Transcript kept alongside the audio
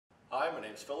my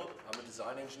name's Philip. I'm a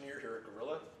design engineer here at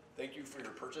Gorilla. Thank you for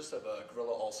your purchase of a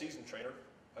Gorilla All-Season Trainer.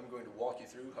 I'm going to walk you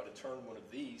through how to turn one of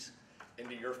these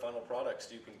into your final product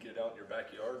so you can get it out in your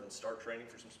backyard and start training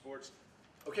for some sports.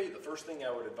 Okay, the first thing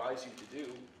I would advise you to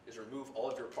do is remove all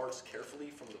of your parts carefully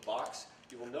from the box.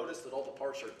 You will notice that all the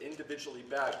parts are individually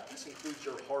bagged. This includes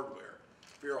your hardware.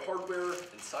 For your hardware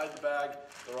inside the bag,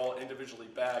 they're all individually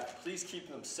bagged. Please keep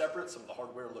them separate. Some of the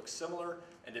hardware looks similar,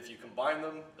 and if you combine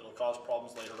them, it'll cause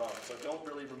problems later on. So don't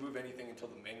really remove anything until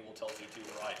the manual tells you to,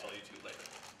 or I tell you to later.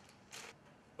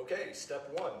 Okay, step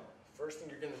one. First thing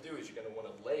you're going to do is you're going to want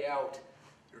to lay out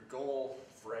your goal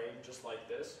frame just like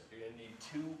this. You're going to need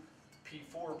two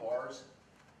P4 bars,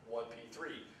 one P3.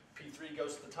 P3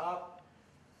 goes to the top.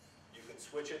 You can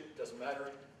switch it, doesn't matter,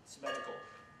 it's symmetrical.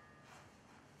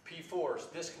 P4s,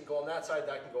 this can go on that side,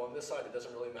 that can go on this side, it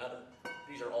doesn't really matter.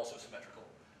 These are also symmetrical.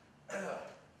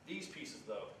 These pieces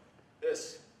though, this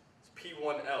is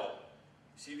P1L.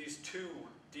 You see these two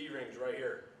D-rings right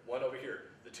here, one over here.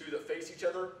 The two that face each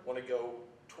other want to go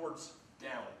towards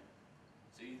down.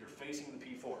 See, they're facing the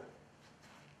P4.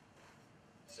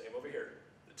 Same over here.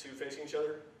 The two facing each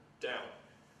other, down.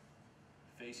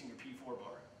 Facing your P4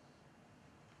 bar.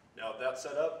 Now that's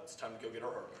set up, it's time to go get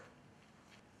our hardware.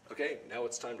 Okay, now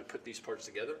it's time to put these parts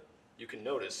together. You can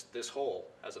notice this hole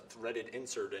has a threaded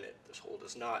insert in it. This hole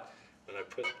does not. When I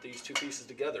put these two pieces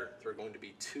together, there are going to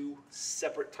be two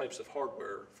separate types of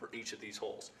hardware for each of these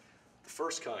holes. The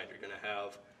first kind, you're going to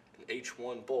have an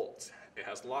H1 bolt. It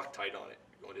has Loctite on it.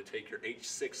 You're going to take your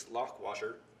H6 lock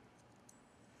washer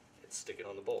and stick it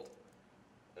on the bolt.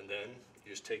 And then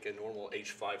you just take a normal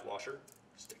H5 washer,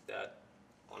 stick that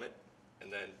on it, and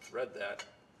then thread that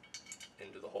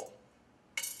into the hole.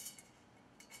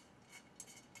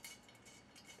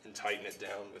 And tighten it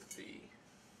down with the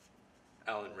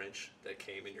Allen wrench that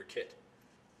came in your kit.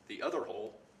 The other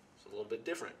hole is a little bit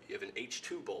different. You have an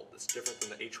H2 bolt that's different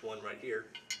than the H1 right here.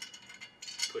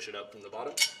 Push it up from the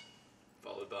bottom,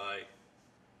 followed by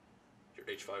your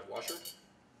H5 washer,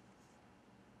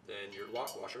 then your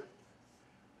lock washer,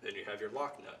 then you have your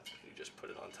lock nut. You just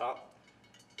put it on top.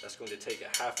 That's going to take a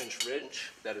 1/2-inch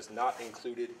wrench. That is not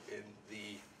included in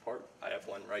the part. I have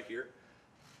one right here.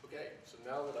 Okay, so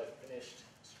now that I've finished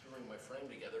screwing my frame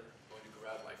together, I'm going to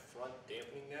grab my front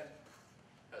dampening net.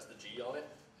 It has the G on it.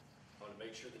 I want to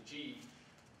make sure the G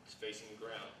is facing the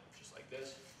ground, just like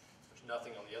this. There's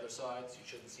nothing on the other side, so you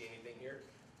shouldn't see anything here.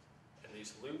 And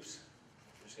these loops,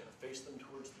 I'm just going to face them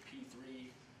towards the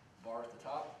P3 bar at the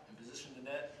top and position the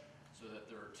net so that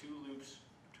there are two loops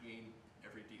between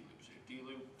every D loop. So you have D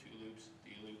loop, two loops,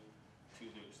 D loop,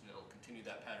 two loops, and it'll continue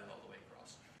that pattern all the way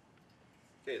across.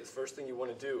 Okay, the first thing you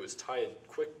want to do is tie a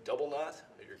quick double knot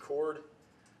of your cord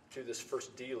to this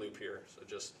first D loop here. So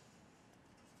just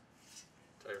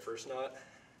tie your first knot,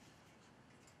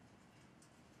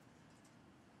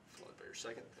 followed by your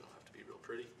second. It'll have to be real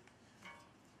pretty.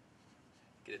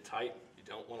 Get it tight. You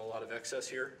don't want a lot of excess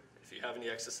here. If you have any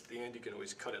excess at the end, you can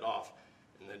always cut it off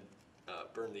and then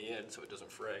burn the end so it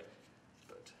doesn't fray.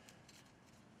 But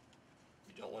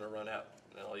you don't want to run out.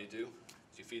 And then all you do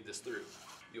is you feed this through.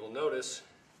 You will notice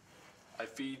I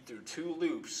feed through two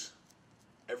loops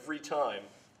every time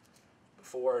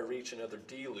before I reach another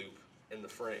D loop in the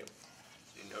frame.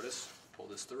 So you notice, pull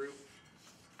this through,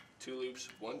 two loops,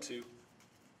 1, 2,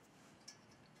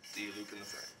 D loop in the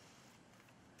frame.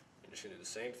 You're just going to do the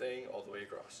same thing all the way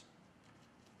across.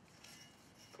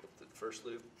 Go to the first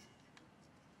loop,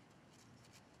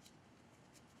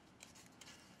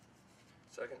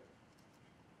 second,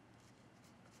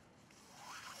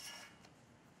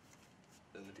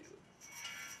 then the D loop.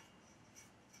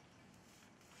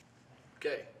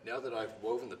 Okay, now that I've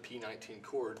woven the P19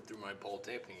 cord through my ball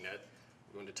dampening net,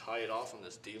 I'm going to tie it off on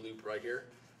this D loop right here.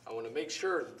 I want to make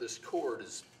sure that this cord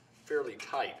is fairly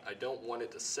tight. I don't want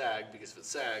it to sag, because if it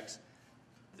sags,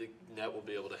 the net will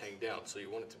be able to hang down. So you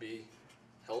want it to be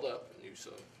held up, and you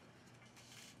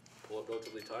pull it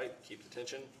relatively tight, keep the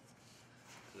tension,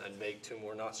 and then make 2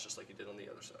 more knots just like you did on the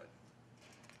other side.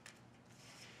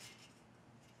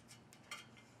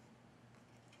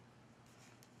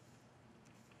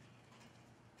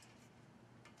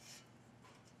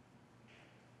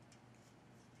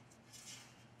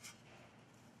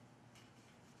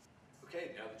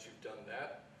 Okay, now that you've done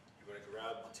that, you're going to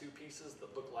grab the two pieces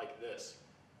that look like this.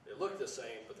 They look the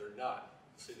same, but they're not.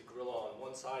 See the Gorilla on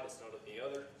one side, it's not on the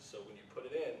other. So when you put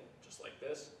it in, just like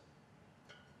this,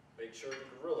 make sure the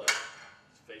Gorilla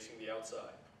is facing the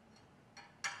outside.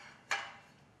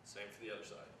 Same for the other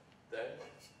side. Then,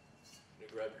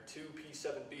 you grab your two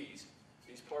P7Bs.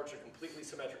 These parts are completely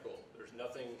symmetrical. There's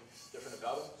nothing different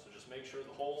about them, so just make sure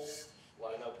the holes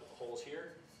line up with the holes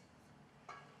here.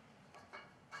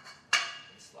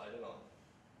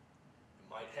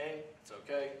 might hang, it's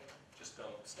okay, just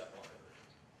don't step on it.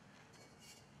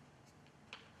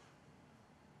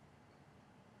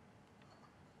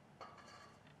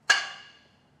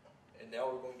 And now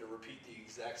we're going to repeat the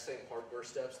exact same hardware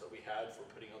steps that we had for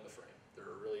putting on the frame. There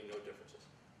are really no differences.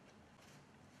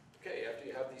 Okay, after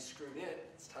you have these screwed in,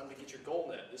 it's time to get your goal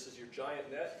net. This is your giant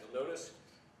net. You'll notice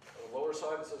on the lower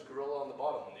side it says Gorilla on the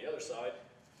bottom. On the other side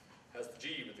has the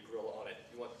G with the Gorilla on it.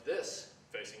 You want this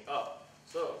facing up.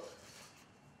 So,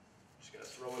 just going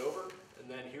to throw it over, and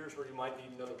then here's where you might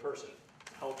need another person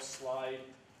to help slide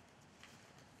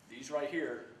these right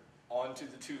here onto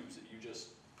the tubes that you just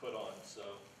put on. So,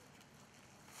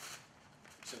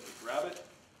 simply grab it,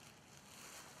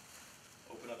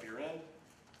 open up your end,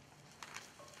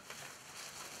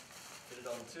 put it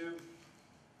on the tube,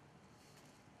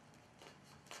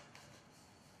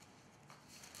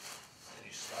 and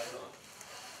you slide it on.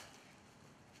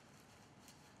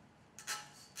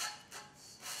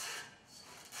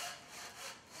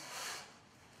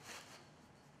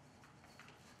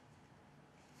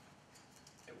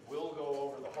 It will go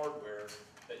over the hardware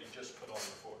that you just put on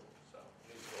before. So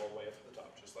it needs to go all the way up to the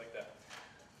top, just like that.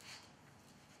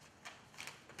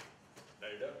 Now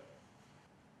you're done.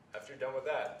 After you're done with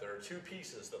that, there are two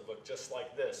pieces that look just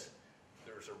like this.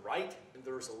 There's a right and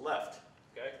there's a left,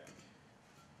 okay?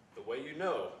 The way you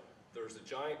know, there's a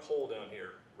giant hole down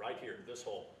here, right here, this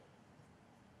hole.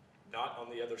 Not on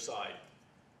the other side.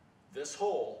 This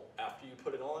hole, after you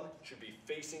put it on, should be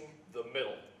facing the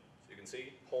middle. So you can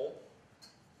see, hole.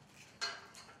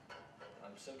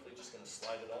 I'm simply just going to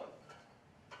slide it on.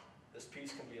 This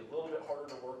piece can be a little bit harder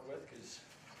to work with because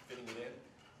fitting it in,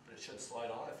 but it should slide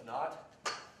on. If not,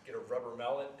 get a rubber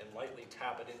mallet and lightly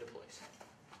tap it into place.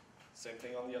 Same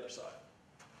thing on the other side.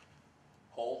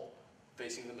 Hole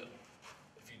facing the middle.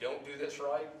 If you don't do this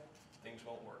right, things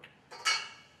won't work.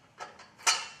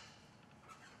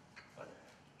 But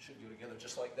should go together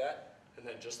just like that. And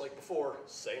then just like before,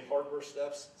 same hardware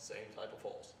steps, same type of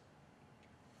holes.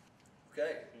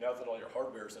 Okay, now that all your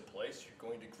hardware is in place, you're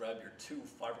going to grab your two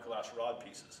fiberglass rod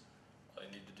pieces. All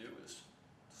you need to do is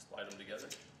slide them together,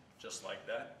 just like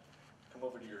that. Come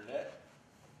over to your net.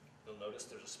 You'll notice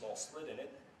there's a small slit in it.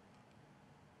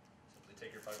 Simply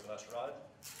take your fiberglass rod,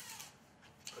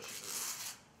 push it through.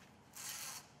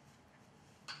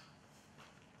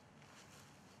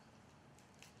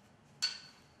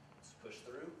 Let's push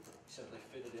through. Simply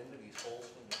fit it into these holes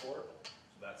from before.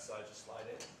 So that side just slide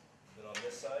in. And then on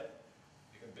this side,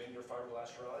 you can bend your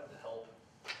fiberglass rod to help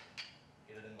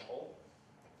get it in the hole.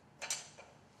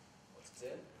 Once it's in,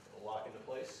 it'll lock into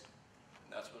place.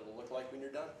 And that's what it'll look like when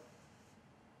you're done.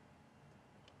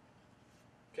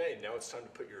 Okay, now it's time to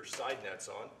put your side nets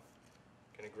on.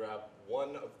 Going to grab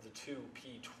one of the two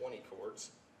P20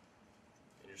 cords,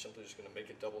 and you're simply just going to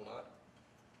make a double knot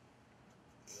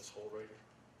in this hole right here.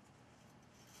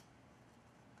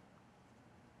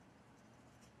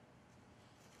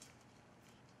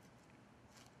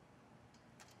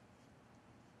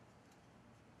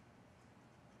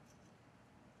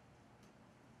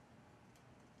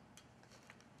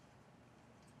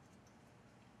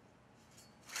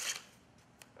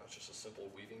 Just a simple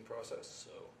weaving process.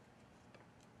 So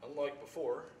unlike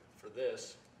before, for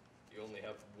this, you only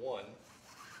have one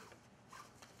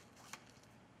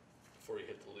before you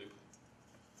hit the loop.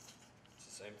 It's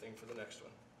the same thing for the next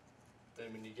one.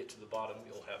 Then when you get to the bottom,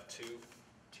 you'll have two,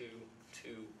 two,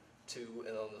 two, two,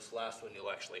 and on this last one, you'll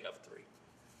actually have three.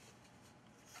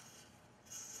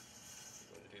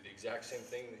 You're going to do the exact same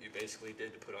thing that you basically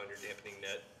did to put on your dampening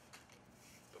net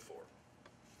before.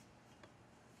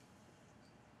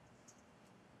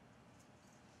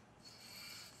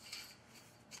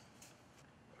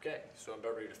 Okay, so I'm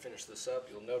about ready to finish this up.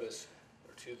 You'll notice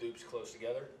there are two loops close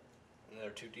together, and there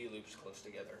are two D loops close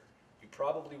together. You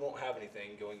probably won't have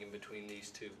anything going in between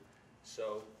these two,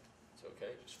 so it's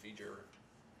okay. Just feed your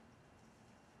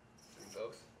through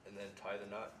both, and then tie the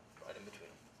knot right in between.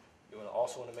 You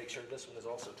also want to make sure this one is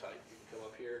also tight. You can come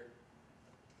up here,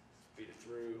 feed it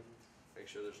through, make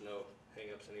sure there's no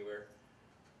hang-ups anywhere.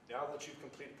 Now that you've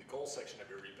completed the goal section of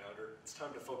your rebounder, it's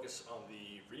time to focus on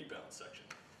the rebound section.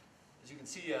 As you can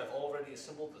see, I've already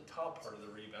assembled the top part of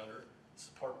the rebounder. This is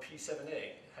part P7A.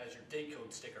 It has your date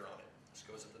code sticker on it. This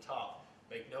goes at the top.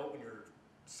 Make note when you're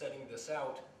setting this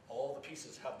out, all the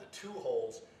pieces have the two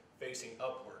holes facing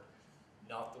upward,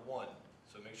 not the one.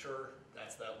 So make sure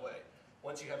that's that way.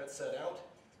 Once you have it set out,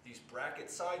 these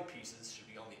bracket side pieces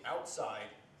should be on the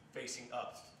outside facing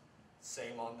up.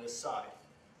 Same on this side.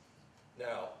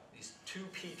 Now, these two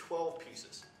P12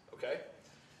 pieces, okay?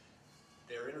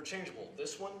 They're interchangeable.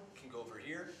 This one can go over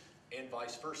here and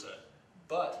vice versa,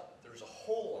 but there's a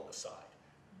hole on the side.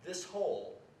 This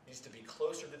hole needs to be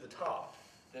closer to the top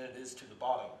than it is to the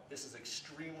bottom. This is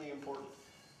extremely important.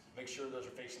 Make sure those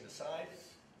are facing the side,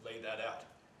 lay that out.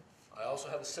 I also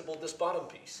have assembled this bottom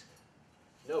piece.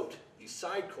 Note, these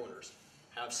side corners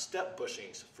have step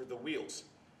bushings for the wheels.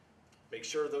 Make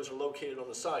sure those are located on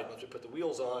the side. Once we put the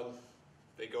wheels on,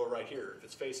 they go right here. If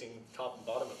it's facing top and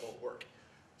bottom, it won't work.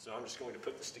 So I'm just going to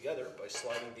put this together by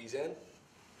sliding these in.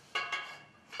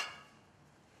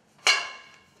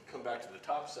 Come back to the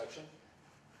top section.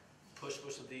 Push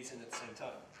both of these in at the same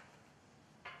time.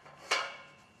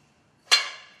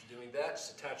 After doing that,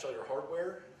 just attach all your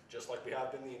hardware, just like we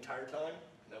have been the entire time,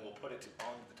 and then we'll put it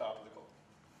onto the top of the car.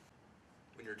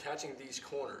 When you're attaching these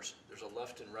corners, there's a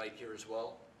left and right here as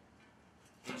well.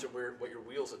 These are what your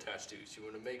wheels attach to, so you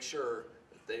want to make sure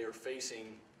that they are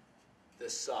facing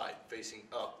this side, facing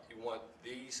up. You want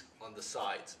these on the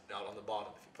sides, not on the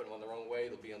bottom. If you put them on the wrong way,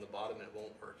 they'll be on the bottom and it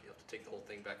won't work. You have to take the whole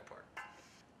thing back apart.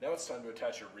 Now it's time to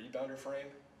attach your rebounder frame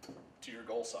to your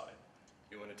goal side.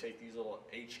 You want to take these little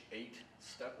H8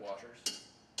 step washers,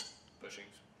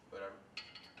 bushings, whatever,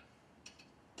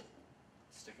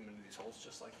 stick them into these holes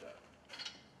just like that.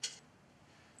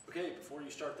 Okay, before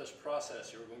you start this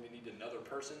process, you're going to need another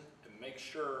person to make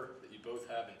sure that you both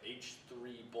have an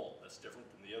H3 bolt. That's different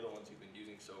than the other ones you've been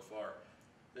using so far.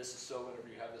 This is so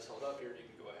whenever you have this held up here, you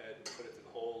can go ahead and put it through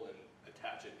the hole and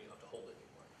attach it, and you don't have to hold it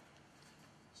anymore.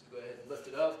 So go ahead and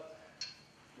lift it up.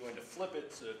 You're going to flip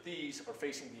it so that these are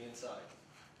facing the inside.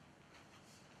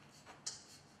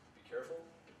 Be careful.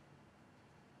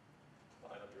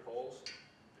 Line up your holes.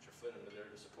 Put your foot under there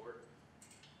to support.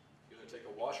 You're going to take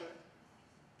a washer,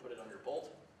 put it on your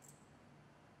bolt.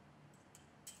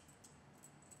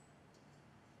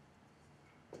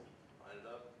 Line it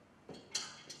up. And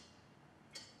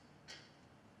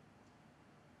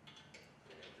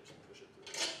just push it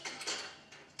through.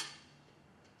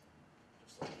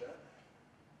 Just like that.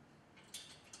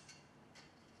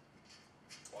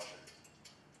 Wash it.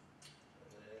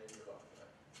 And then you're off the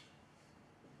back.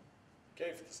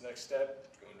 Okay, for this next step,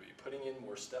 you're going to be putting in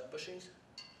more step bushings.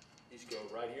 These go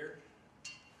right here.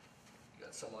 You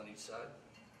got some on each side.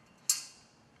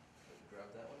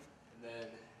 Grab that one. And then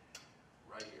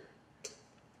right here.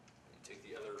 You take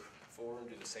the other four and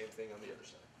do the same thing on the other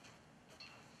side.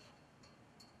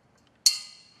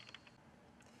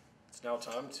 It's now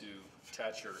time to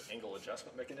attach your angle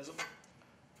adjustment mechanism.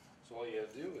 So all you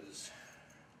have to do is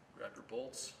grab your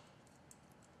bolts.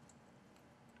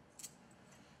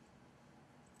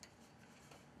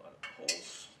 Line up the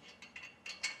holes.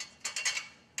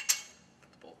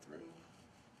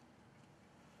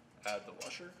 Add the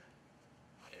washer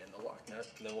and the lock nut,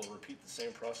 and then we'll repeat the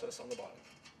same process on the bottom.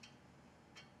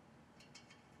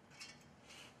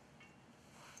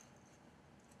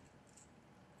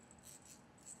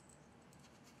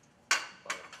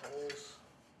 Line up the holes,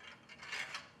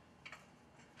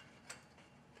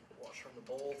 put the washer on the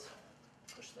bolt,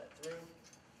 push that through.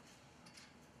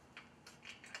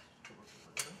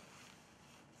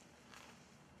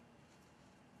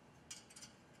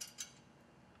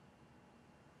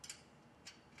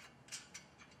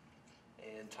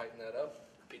 And tighten that up,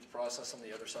 repeat the process on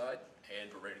the other side, and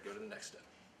we're ready to go to the next step.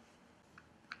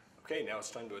 Okay, now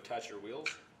it's time to attach your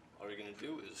wheels. All you're going to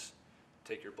do is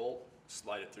take your bolt,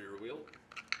 slide it through your wheel,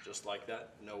 just like that,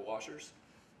 no washers.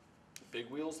 The big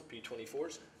wheels, the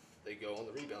P24s, they go on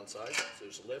the rebound side, so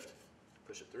just lift,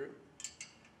 push it through,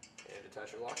 and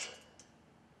attach your lock nut.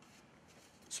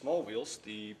 Small wheels,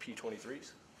 the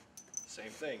P23s, same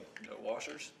thing, no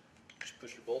washers, just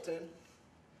push your bolt in,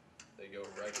 they go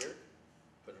right here.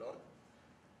 Put it on,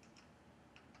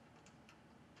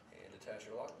 and attach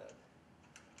your lock nut.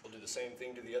 We'll do the same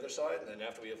thing to the other side, and then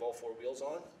after we have all four wheels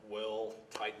on, we'll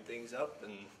tighten things up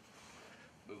and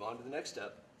move on to the next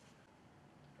step.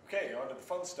 Okay, on to the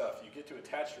fun stuff. You get to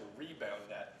attach your rebound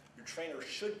net. Your trainer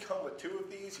should come with two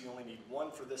of these. You only need one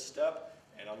for this step,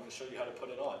 and I'm going to show you how to put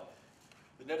it on.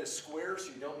 The net is square, so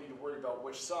you don't need to worry about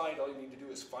which side. All you need to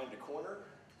do is find a corner,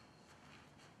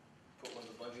 put one of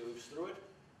the bungee loops through it,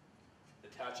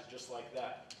 attach it just like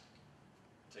that.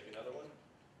 Take another one,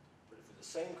 put it through the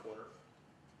same corner,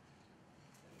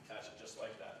 and attach it just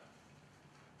like that.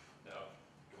 Now,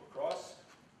 go across,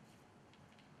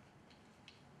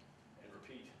 and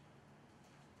repeat.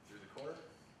 Through the corner,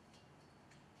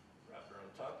 wrap it around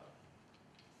the top,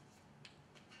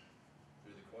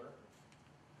 through the corner,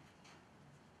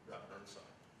 wrap it around the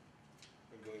side.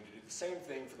 I'm going to do the same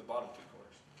thing for the bottom two corners.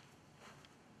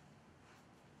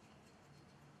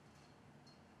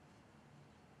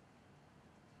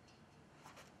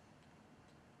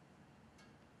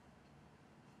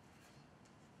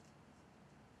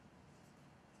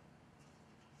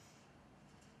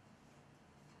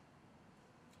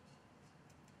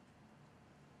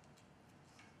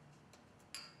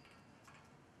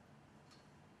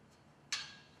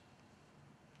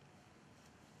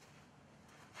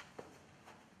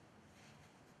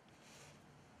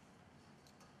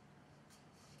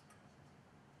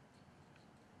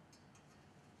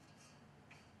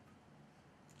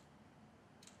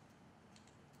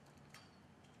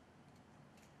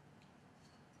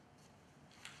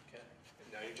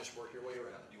 you just work your way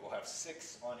around. You will have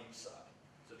 6 on each side,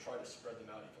 so try to spread them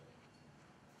out evenly.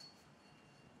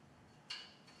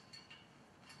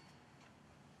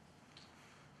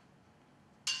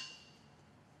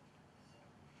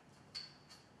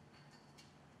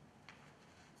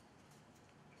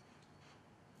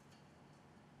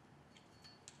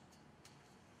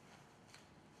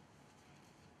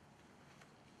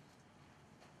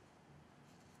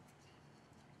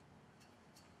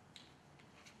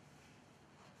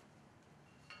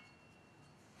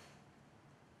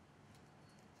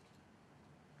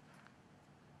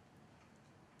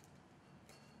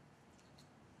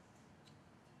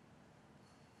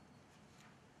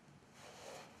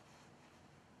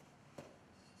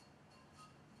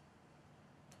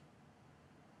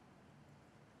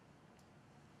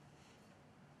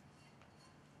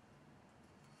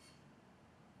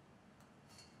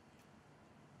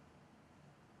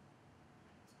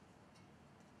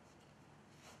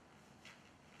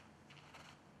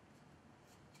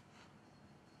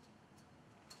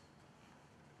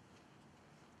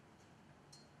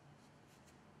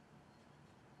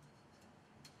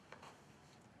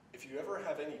 If you ever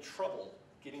have any trouble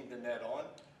getting the net on,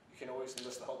 you can always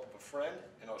enlist the help of a friend,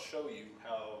 and I'll show you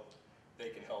how they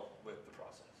can help with the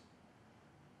process.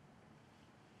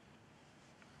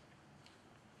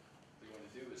 What you want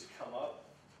to do is come up,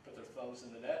 put their thumbs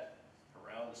in the net,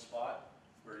 around the spot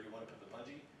where you want to put the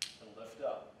bungee, and lift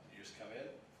up. You just come in,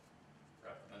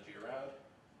 wrap the bungee around,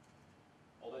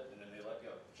 hold it, and then they let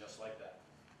go, just like that.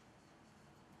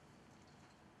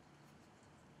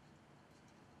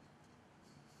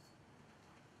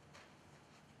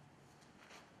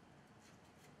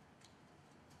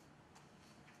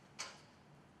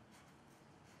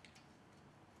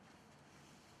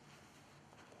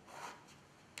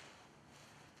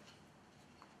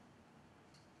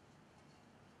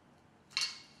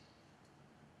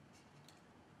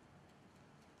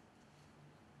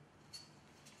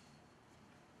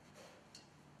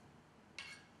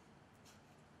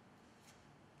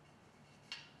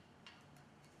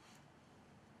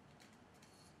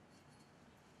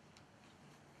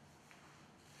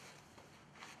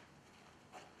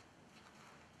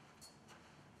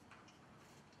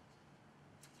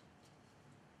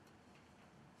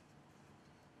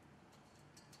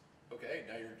 Okay,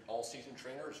 now your all-season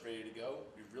trainer is ready to go.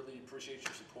 We really appreciate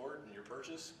your support and your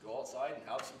purchase. Go outside and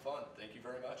have some fun. Thank you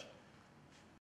very much.